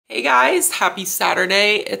Hey guys, happy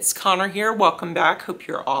Saturday. It's Connor here. Welcome back. Hope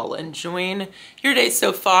you're all enjoying your day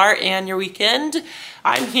so far and your weekend.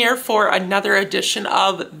 I'm here for another edition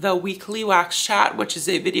of the Weekly Wax Chat, which is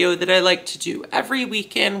a video that I like to do every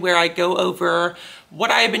weekend where I go over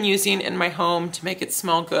what I've been using in my home to make it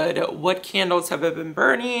smell good, what candles have I been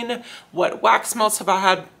burning, what wax melts have I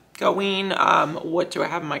had going, what do I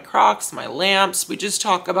have in my crocks, my lamps. We just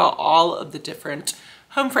talk about all of the different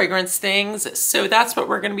home fragrance things. So that's what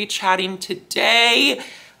we're going to be chatting today.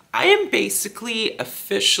 I am basically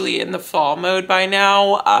officially in the fall mode by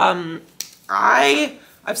now.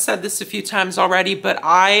 I've said this a few times already, but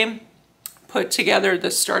I put together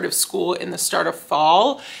the start of school in the start of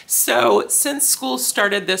fall. So since school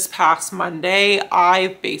started this past Monday,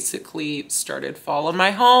 I've basically started fall in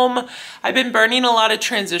my home. I've been burning a lot of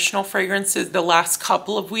transitional fragrances the last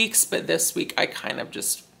couple of weeks, but this week I kind of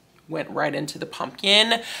just went right into the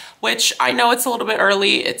pumpkin, which I know it's a little bit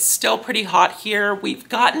early. It's still pretty hot here. We've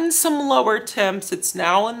gotten some lower temps. It's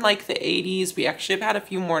now in like the 80s. We actually have had a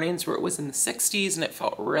few mornings where it was in the 60s and it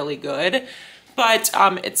felt really good. But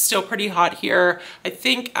it's still pretty hot here. I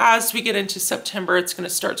think as we get into September, it's gonna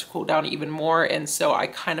start to cool down even more. And so I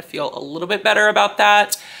kind of feel a little bit better about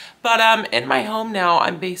that. But in my home now,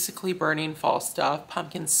 I'm basically burning fall stuff,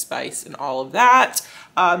 pumpkin spice and all of that.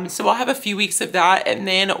 So I'll have a few weeks of that, and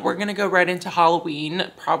then we're gonna go right into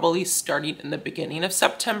Halloween, probably starting in the beginning of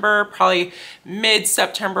September, probably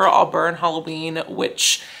mid-September I'll burn Halloween,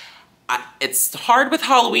 which it's hard with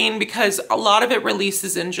Halloween because a lot of it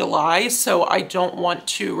releases in July, so I don't want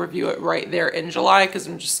to review it right there in July because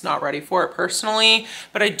I'm just not ready for it personally.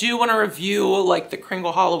 But I do want to review like the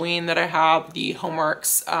Kringle Halloween that I have, the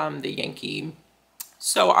Homeworks, the Yankee.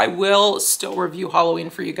 So I will still review Halloween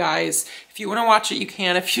for you guys. If you want to watch it, you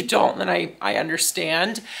can. If you don't, then I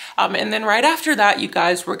understand. And then right after that, you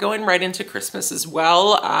guys, we're going right into Christmas as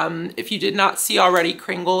well. If you did not see already,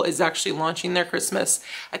 Kringle is actually launching their Christmas.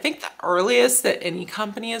 I think the earliest that any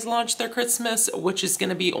company has launched their Christmas, which is going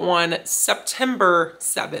to be on September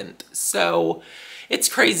 7th. So it's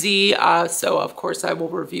crazy. So of course I will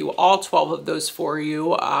review all 12 of those for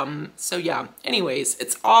you. So yeah, anyways,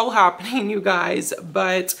 it's all happening, you guys,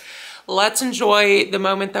 but let's enjoy the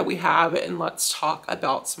moment that we have and let's talk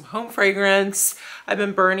about some home fragrance. I've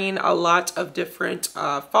been burning a lot of different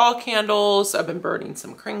fall candles. I've been burning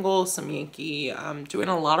some Kringle, some Yankee, doing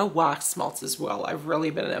a lot of wax melts as well. I've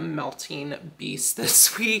really been a melting beast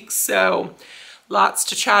this week. So lots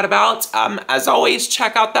to chat about. As always,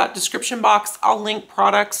 check out that description box. I'll link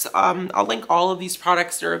products. I'll link all of these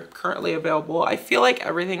products that are currently available. I feel like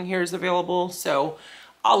everything here is available, so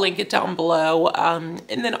I'll link it down below. And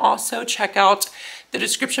then also check out the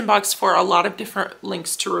description box for a lot of different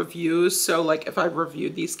links to reviews. So like if I've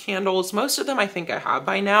reviewed these candles, most of them I think I have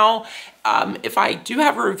by now. If I do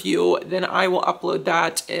have a review, then I will upload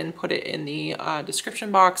that and put it in the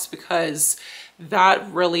description box because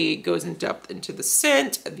that really goes in depth into the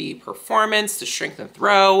scent, the performance, the strength and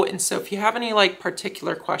throw. And so if you have any like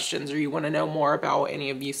particular questions or you want to know more about any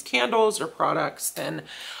of these candles or products, then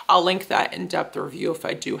I'll link that in-depth review if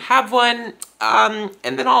I do have one. And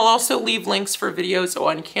then I'll also leave links for videos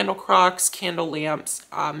on candle crocks, candle lamps,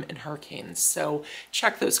 and hurricanes. So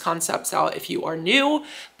check those concepts out if you are new.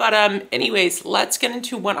 But anyways, let's get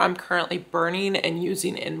into what I'm currently burning and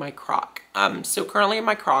using in my crock. So currently in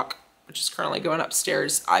my crock, which is currently going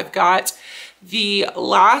upstairs, I've got the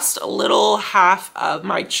last little half of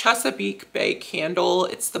my Chesapeake Bay candle.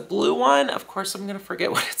 It's the blue one. Of course, I'm gonna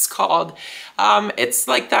forget what it's called. It's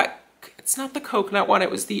like that, it's not the coconut one,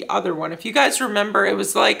 it was the other one. If you guys remember, it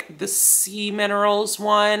was like the sea minerals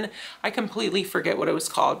one. I completely forget what it was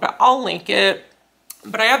called, but I'll link it.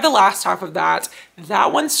 But I have the last half of that.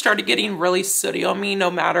 That one started getting really sooty on me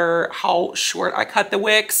no matter how short I cut the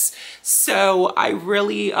wicks. So I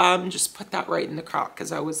really just put that right in the crock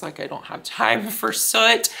because I was like, I don't have time for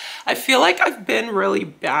soot. I feel like I've been really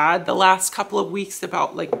bad the last couple of weeks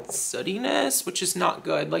about like sootiness, which is not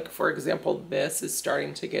good. Like for example, this is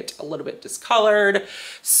starting to get a little bit discolored.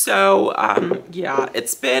 So yeah,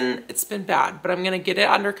 it's been bad, but I'm gonna get it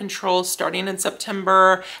under control starting in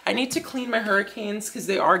September. I need to clean my hurricanes because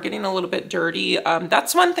they are getting a little bit dirty.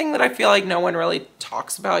 That's one thing that I feel like no one really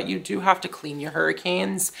talks about. You do have to clean your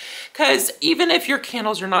hurricanes because even if your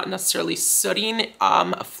candles are not necessarily sooting,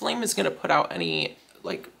 a flame is going to put out any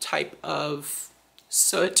like type of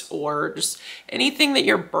soot or just anything that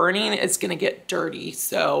you're burning is going to get dirty.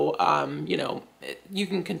 So, you know, you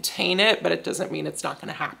can contain it, but it doesn't mean it's not going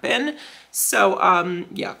to happen. So,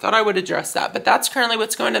 yeah, thought I would address that, but that's currently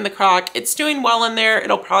what's going in the crock. It's doing well in there.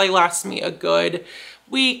 It'll probably last me a good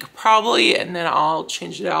week probably, and then I'll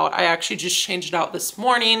change it out. I actually just changed it out this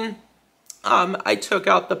morning. I took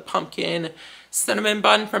out the pumpkin cinnamon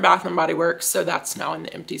bun from Bath & Body Works, so that's now in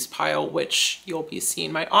the empties pile, which you'll be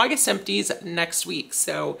seeing my August empties next week.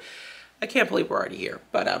 So I can't believe we're already here,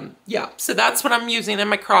 but yeah, so that's what I'm using in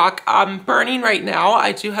my crock. I'm burning right now.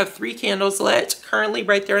 I do have 3 candles lit currently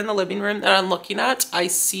right there in the living room that I'm looking at. I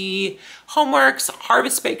see Homeworks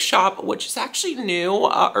Harvest Bake Shop, which is actually new,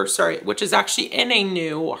 which is actually in a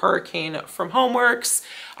new Hurricane from Homeworks.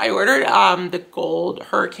 I ordered the gold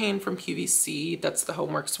Hurricane from QVC. That's the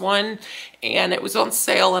Homeworks one, and it was on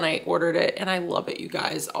sale and I ordered it and I love it, you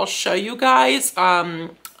guys. I'll show you guys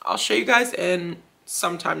in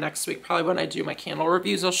sometime next week, probably when I do my candle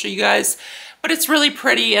reviews, I'll show you guys, but it's really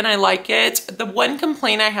pretty and I like it. The one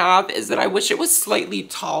complaint I have is that I wish it was slightly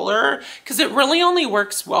taller, because it really only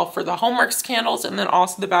works well for the Homeworks candles and then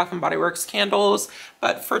also the Bath & Body Works candles,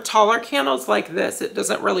 but for taller candles like this, it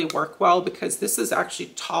doesn't really work well because this is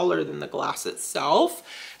actually taller than the glass itself.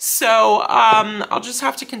 So I'll just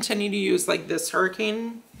have to continue to use like this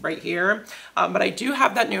Hurricane right here, but I do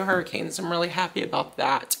have that new Hurricane, so I'm really happy about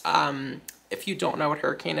that. If you don't know what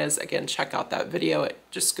Hurricane is, again, check out that video. It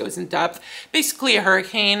just goes in depth. Basically, a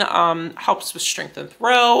Hurricane helps with strength and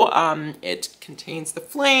throw. It contains the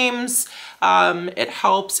flames. It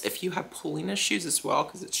helps if you have pooling issues as well,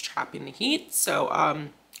 because it's trapping the heat. So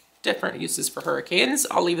different uses for Hurricanes.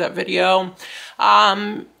 I'll leave that video.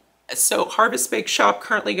 So Harvest Bake Shop,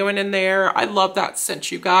 currently going in there. I love that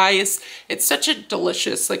scent, you guys. It's such a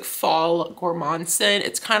delicious like fall gourmand scent.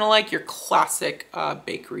 It's kind of like your classic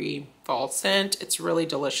bakery fall scent. It's really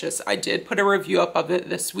delicious. I did put a review up of it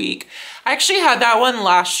this week. I actually had that one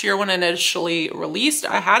last year when it initially released.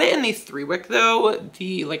 I had it in the 3-wick though,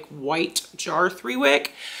 the like white jar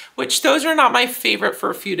 3-wick, which those are not my favorite for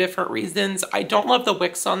a few different reasons. I don't love the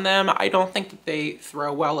wicks on them. I don't think that they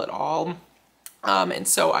throw well at all. And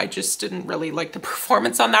so I just didn't really like the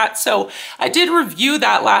performance on that. So I did review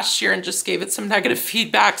that last year and just gave it some negative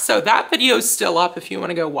feedback. So that video is still up if you want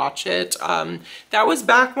to go watch it. That was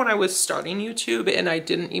back when I was starting YouTube and I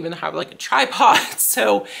didn't even have like a tripod.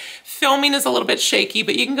 So filming is a little bit shaky,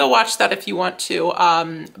 but you can go watch that if you want to.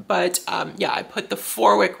 Yeah, I put the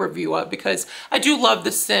 4-wick review up because I do love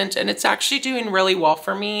the scent and it's actually doing really well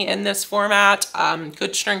for me in this format.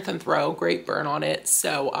 Good strength and throw, great burn on it.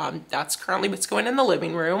 So that's currently what's going in the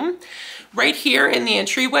living room. Right here in the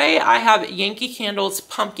entryway, I have Yankee Candle's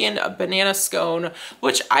Pumpkin Banana Scone,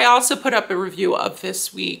 which I also put up a review of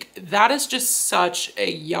this week. That is just such a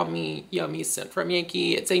yummy, yummy scent from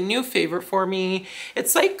Yankee. It's a new favorite for me.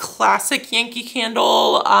 It's like classic Yankee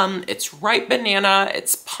Candle. It's ripe banana,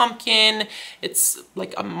 it's pumpkin, it's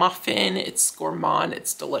like a muffin, it's gourmand,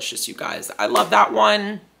 it's delicious, you guys. I love that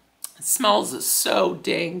one. It smells so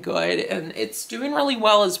dang good and it's doing really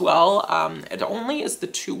well as well. It only is the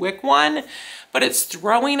 2-wick one, but it's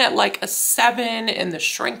throwing at like a 7 and the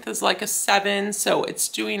strength is like a 7. So it's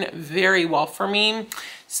doing very well for me.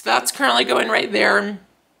 So that's currently going right there.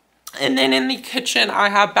 And then in the kitchen, I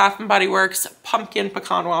have Bath & Body Works Pumpkin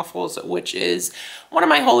Pecan Waffles, which is one of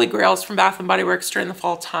my holy grails from Bath & Body Works during the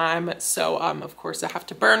fall time. So, of course, I have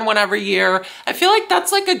to burn one every year. I feel like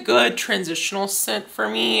that's like a good transitional scent for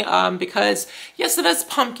me because, yes, it is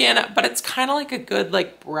pumpkin, but it's kind of like a good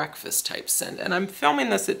like breakfast type scent. And I'm filming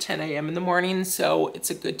this at 10 a.m. in the morning, so it's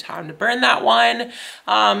a good time to burn that one.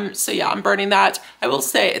 So, yeah, I'm burning that. I will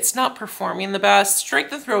say it's not performing the best.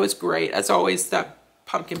 Strength and throw is great. As always, that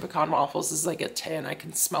Pumpkin Pecan Waffles is like a 10. I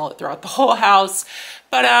can smell it throughout the whole house.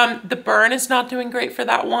 But the burn is not doing great for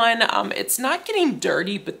that one. It's not getting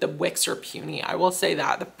dirty, but the wicks are puny. I will say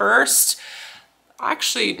that. The first,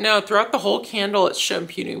 actually, no, throughout the whole candle, it's shown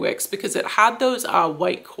puny wicks because it had those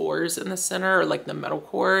white cores in the center, or like the metal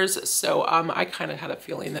cores. So I kind of had a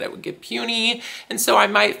feeling that it would get puny. And so I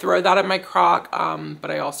might throw that in my crock,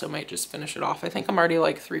 but I also might just finish it off. I think I'm already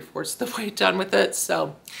like 3/4 the way done with it.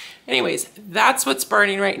 So anyways, that's what's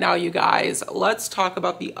burning right now, you guys. Let's talk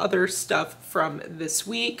about the other stuff from this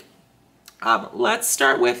week. Let's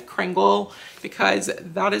start with Kringle because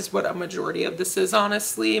that is what a majority of this is,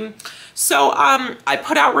 honestly. So I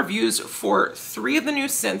put out reviews for 3 of the new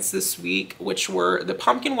scents this week, which were the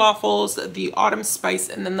pumpkin waffles, the autumn spice,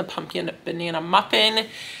 and then the pumpkin banana muffin.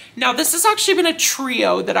 Now, this has actually been a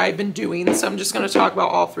trio that I've been doing, so I'm just going to talk about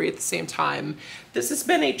all 3 at the same time. This has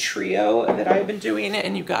been a trio that I've been doing,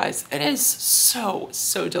 and you guys, it is so,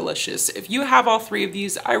 so delicious. If you have all 3 of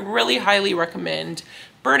these, I really highly recommend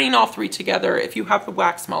burning all 3 together. If you have the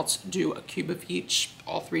wax melts, do a cube of each,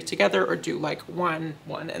 all 3 together, or do like one,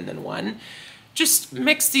 and then one. just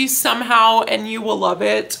mix these somehow and you will love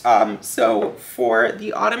it. So for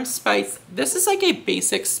the Autumn Spice, this is like a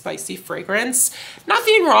basic spicy fragrance.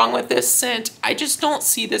 Nothing wrong with this scent. I just don't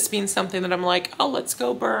see this being something that I'm like, oh, let's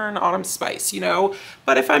go burn Autumn Spice, you know?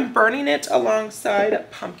 But if I'm burning it alongside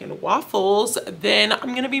pumpkin waffles, then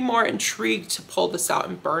I'm gonna be more intrigued to pull this out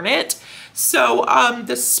and burn it. So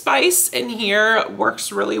the spice in here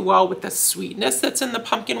works really well with the sweetness that's in the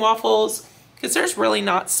pumpkin waffles, because there's really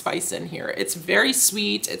not spice in here. It's very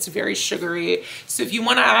sweet, it's very sugary. So if you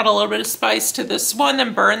wanna add a little bit of spice to this one,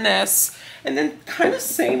 then burn this. And then kind of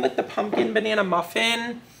same with the pumpkin banana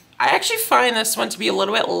muffin. I actually find this one to be a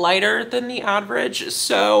little bit lighter than the average.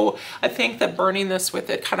 So I think that burning this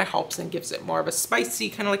with it kind of helps and gives it more of a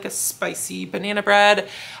spicy, kind of like a spicy banana bread.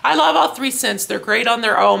 I love all three scents. They're great on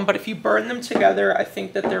their own, but if you burn them together, I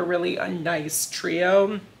think that they're really a nice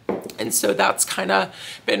trio. And so that's kind of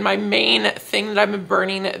been my main thing that I've been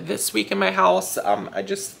burning this week in my house.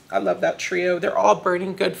 I love that trio. They're all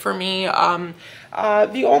burning good for me.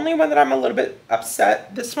 The only one that I'm a little bit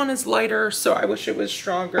upset, this one is lighter, so I wish it was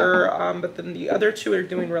stronger, but then the other two are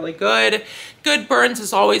doing really good. Good burns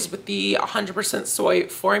as always with the 100% soy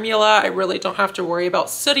formula. I really don't have to worry about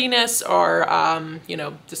sootiness or, you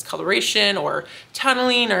know, discoloration or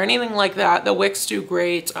tunneling or anything like that. The wicks do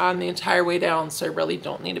great on the entire way down, so I really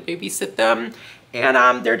don't need to babysit them.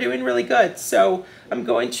 And they're doing really good. So I'm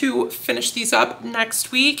going to finish these up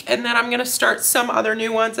next week, and then I'm gonna start some other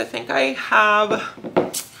new ones. I feel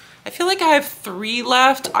like I have 3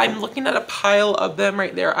 left. I'm looking at a pile of them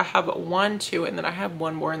right there. I have 1, 2, and then I have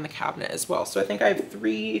 1 more in the cabinet as well. So I think I have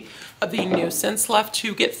 3 of the new scents left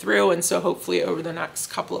to get through, and so hopefully over the next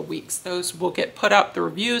couple of weeks, those will get put up, the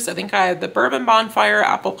reviews. I think I have the Bourbon Bonfire,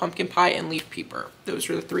 Apple Pumpkin Pie, and Leaf Peeper. Those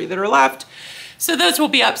are the 3 that are left. So those will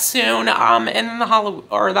be up soon, and then the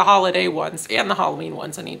holiday ones and the Halloween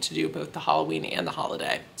ones. I need to do both the Halloween and the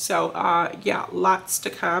holiday. So yeah, lots to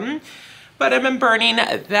come. But I've been burning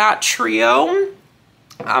that trio.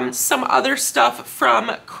 Some other stuff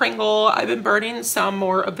from Kringle. I've been burning some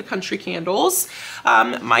more of the country candles.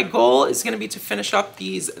 My goal is going to be to finish up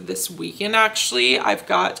these this weekend actually. I've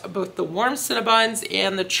got both the warm Cinnabons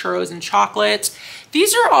and the churros and chocolate.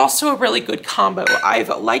 These are also a really good combo. I've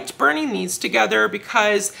liked burning these together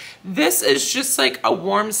because this is just like a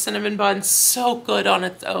warm cinnamon bun, so good on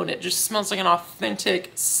its own. It just smells like an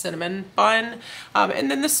authentic cinnamon bun. And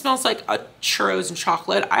then this smells like a churros and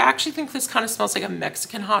chocolate. I actually think this kind of smells like a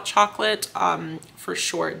Mexican hot chocolate. For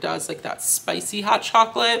sure it does, like that spicy hot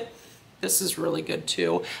chocolate. This is really good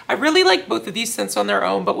too. I really like both of these scents on their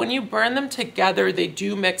own, but when you burn them together, they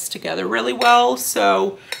do mix together really well.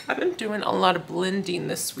 So I've been doing a lot of blending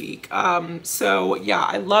this week. So yeah,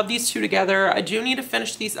 I love these two together. I do need to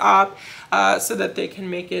finish these up so that they can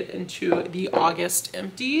make it into the August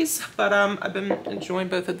empties. But I've been enjoying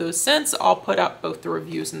both of those scents. I'll put up both the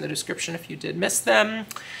reviews in the description if you did miss them.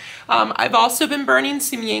 I've also been burning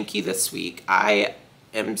some Yankee this week.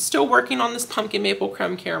 I'm still working on this pumpkin maple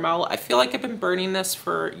creme caramel. I feel like I've been burning this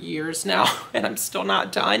for years now and I'm still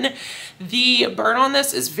not done. The burn on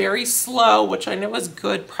this is very slow, which I know is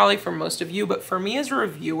good probably for most of you, but for me as a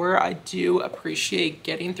reviewer, I do appreciate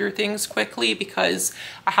getting through things quickly because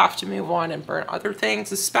I have to move on and burn other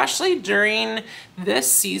things, especially during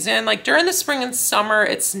this season. Like during the spring and summer,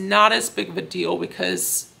 it's not as big of a deal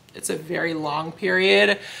because it's a very long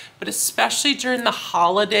period, but especially during the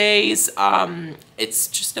holidays, it's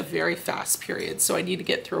just a very fast period. So I need to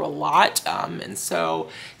get through a lot. And so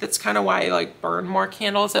that's kind of why I like burn more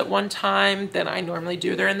candles at one time than I normally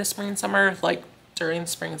do during the spring and summer. Like during the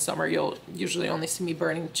spring and summer, you'll usually only see me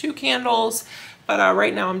burning 2 candles, but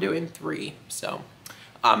right now I'm doing 3. So,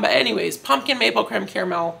 but anyways, pumpkin maple creme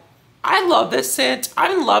caramel. I love this scent.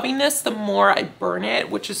 I'm loving this the more I burn it,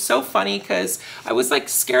 which is so funny because I was like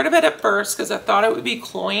scared of it at first because I thought it would be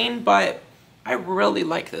cloying, but I really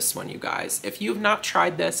like this one, you guys. If you've not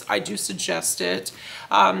tried this, I do suggest it.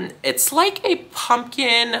 It's like a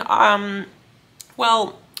pumpkin,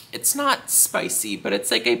 well, it's not spicy, but it's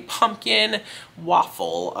like a pumpkin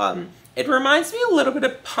waffle. It reminds me a little bit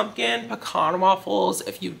of pumpkin pecan waffles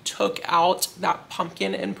if you took out that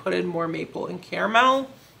pumpkin and put in more maple and caramel.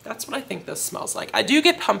 That's what I think this smells like. I do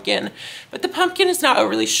get pumpkin, but the pumpkin is not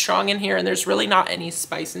overly strong in here and there's really not any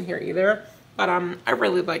spice in here either. But I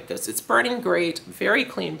really like this. It's burning great, very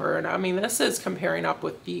clean burn. I mean, this is comparing up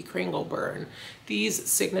with the Kringle burn. these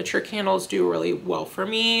signature candles do really well for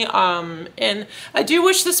me. And I do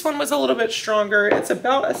wish this one was a little bit stronger. It's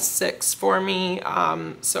about a 6 for me,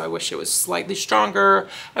 so I wish it was slightly stronger.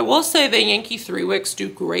 I will say the Yankee 3 wicks do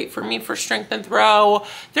great for me for strength and throw.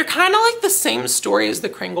 They're kind of like the same story as the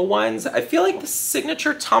Kringle ones. I feel like the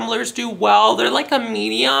signature tumblers do well. They're like a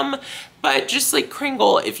medium, but just like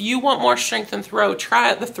Kringle, if you want more strength and throw,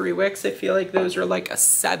 try out the 3 wicks. I feel like those are like a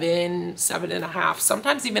 7, 7.5,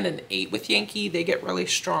 sometimes even an 8 with Yankee. They get really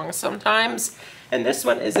strong sometimes. And this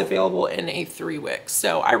one is available in a 3 wick.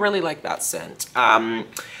 So I really like that scent.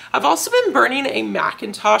 I've also been burning a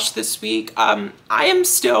Macintosh this week. I am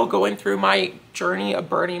still going through my journey of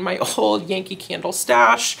burning my old Yankee candle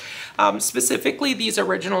stash. Specifically these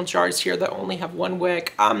original jars here that only have 1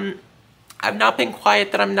 wick. I've not been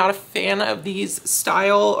quiet that I'm not a fan of these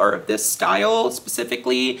style, or of this style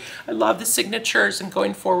specifically. I love the signatures, and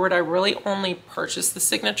going forward I really only purchase the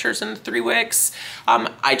signatures in the 3 wicks.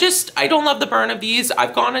 I don't love the burn of these.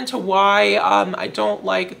 I've gone into why. I don't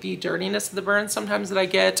like the dirtiness of the burn sometimes that I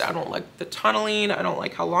get. I don't like the tunneling. I don't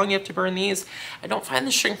like how long you have to burn these. I don't find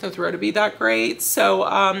the strength of throw to be that great. So,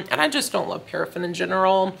 and I just don't love paraffin in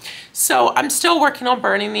general. So I'm still working on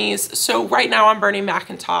burning these. So right now I'm burning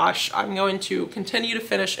Macintosh. I'm going to continue to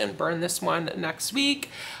finish and burn this one next week.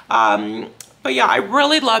 But yeah, I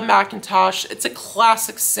really love Macintosh. It's a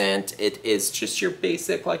classic scent. It is just your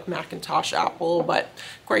basic like Macintosh apple, but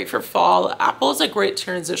great for fall. Apple is a great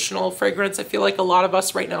transitional fragrance. I feel like a lot of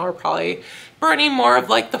us right now are probably burning more of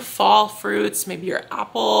like the fall fruits, maybe your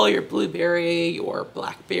apple, your blueberry, your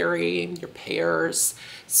blackberry, your pears.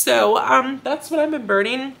 So that's what I've been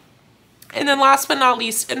burning. And then last but not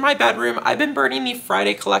least, in my bedroom, I've been burning the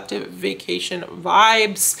Friday Collective Vacation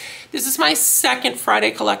Vibes. This is my second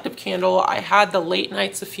Friday Collective candle. I had the Late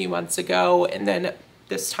Nights a few months ago, and then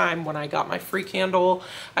this time when I got my free candle,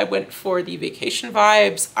 I went for the Vacation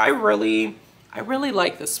Vibes. I really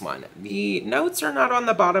like this one. The notes are not on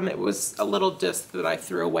the bottom. It was a little disc that I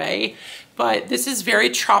threw away, but this is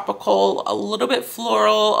very tropical, a little bit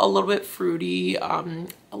floral, a little bit fruity, a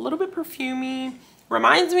little bit perfumey.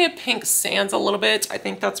 Reminds me of Pink Sands a little bit. I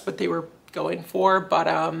think that's what they were going for, but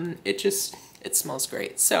it smells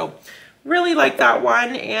great. So really like that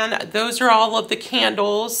one. And those are all of the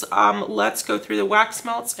candles. Let's go through the wax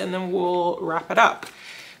melts and then we'll wrap it up.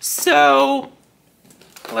 So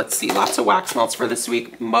let's see, lots of wax melts for this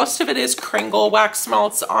week. Most of it is Kringle wax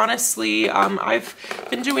melts. Honestly, I've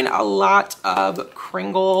been doing a lot of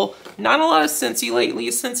Kringle, not a lot of Scentsy lately.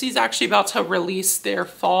 Scentsy actually about to release their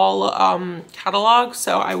fall catalog,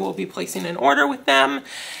 so I will be placing an order with them.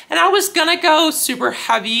 And I was gonna go super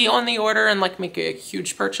heavy on the order and like make a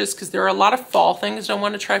huge purchase because there are a lot of fall things I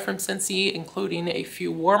want to try from Scentsy, including a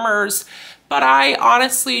few warmers. But I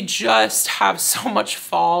honestly just have so much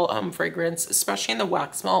fall fragrance, especially in the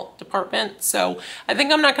wax melt department. So I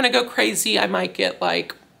think I'm not gonna go crazy. I might get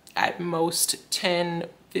like at most 10,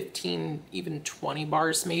 15, even 20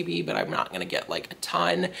 bars maybe, but I'm not gonna get like a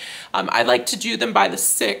ton. I like to do them by the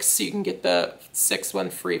 6, so you can get the 6th one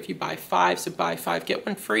free if you buy 5, so buy 5, get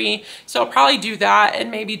 1 free. So I'll probably do that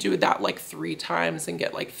and maybe do that like 3 times and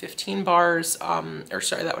get like 15 bars, or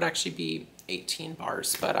sorry, that would actually be 18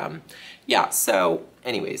 bars, but yeah, so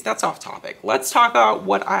anyways, that's off topic. Let's talk about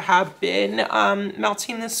what I have been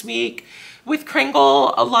melting this week. With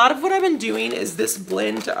Kringle, a lot of what I've been doing is this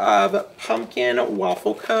blend of pumpkin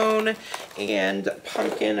waffle cone and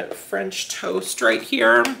pumpkin French toast right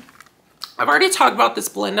here. I've already talked about this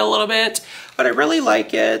blend a little bit, but I really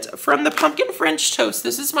like it. From the pumpkin French toast,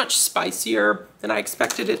 this is much spicier than I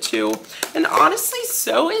expected it to. And honestly,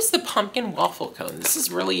 so is the pumpkin waffle cone. This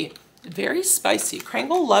is really very spicy.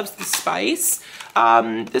 Kringle loves the spice.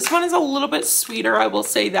 This one is a little bit sweeter, I will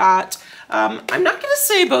say that. I'm not gonna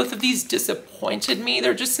say both of these disappointed me.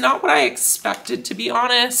 They're just not what I expected, to be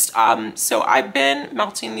honest. So I've been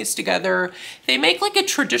melting these together. They make like a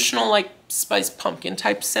traditional like spiced pumpkin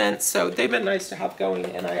type scent. So they've been nice to have going,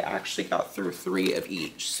 and I actually got through 3 of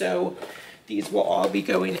each. So these will all be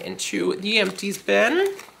going into the empties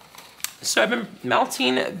bin. So I've been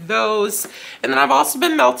melting those, and then I've also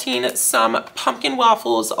been melting some pumpkin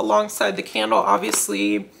waffles alongside the candle.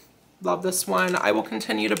 Obviously, love this one. I will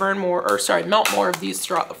continue to burn more, or sorry, melt more of these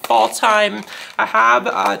throughout the fall time. I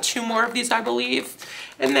have 2 more of these, I believe.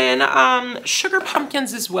 And then sugar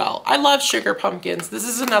pumpkins as well. I love sugar pumpkins. This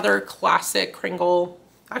is another classic Kringle.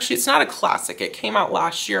 Actually, it's not a classic. It came out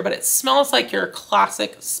last year, but it smells like your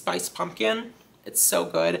classic spice pumpkin. It's so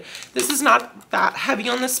good. This is not that heavy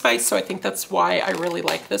on the spice, so I think that's why I really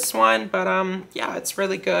like this one. But yeah, it's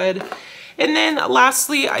really good. And then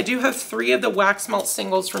lastly, I do have 3 of the wax melt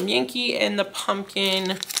singles from Yankee in the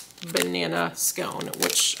pumpkin banana scone,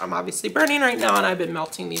 which I'm obviously burning right now, and I've been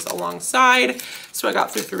melting these alongside. So I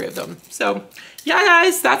got through 3 of them. So yeah,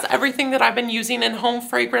 guys, that's everything that I've been using in home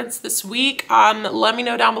fragrance this week. Let me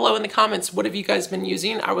know down below in the comments, what have you guys been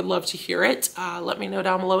using? I would love to hear it. Let me know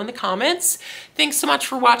down below in the comments. Thanks so much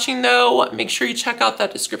for watching though. Make sure you check out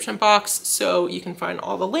that description box so you can find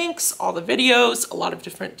all the links, all the videos, a lot of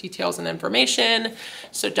different details and information.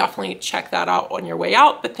 So definitely check that out on your way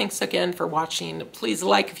out. But thanks again for watching. Please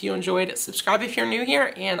like if you enjoyed, subscribe if you're new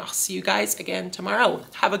here, and I'll see you guys again tomorrow.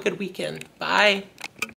 Have a good weekend. Bye.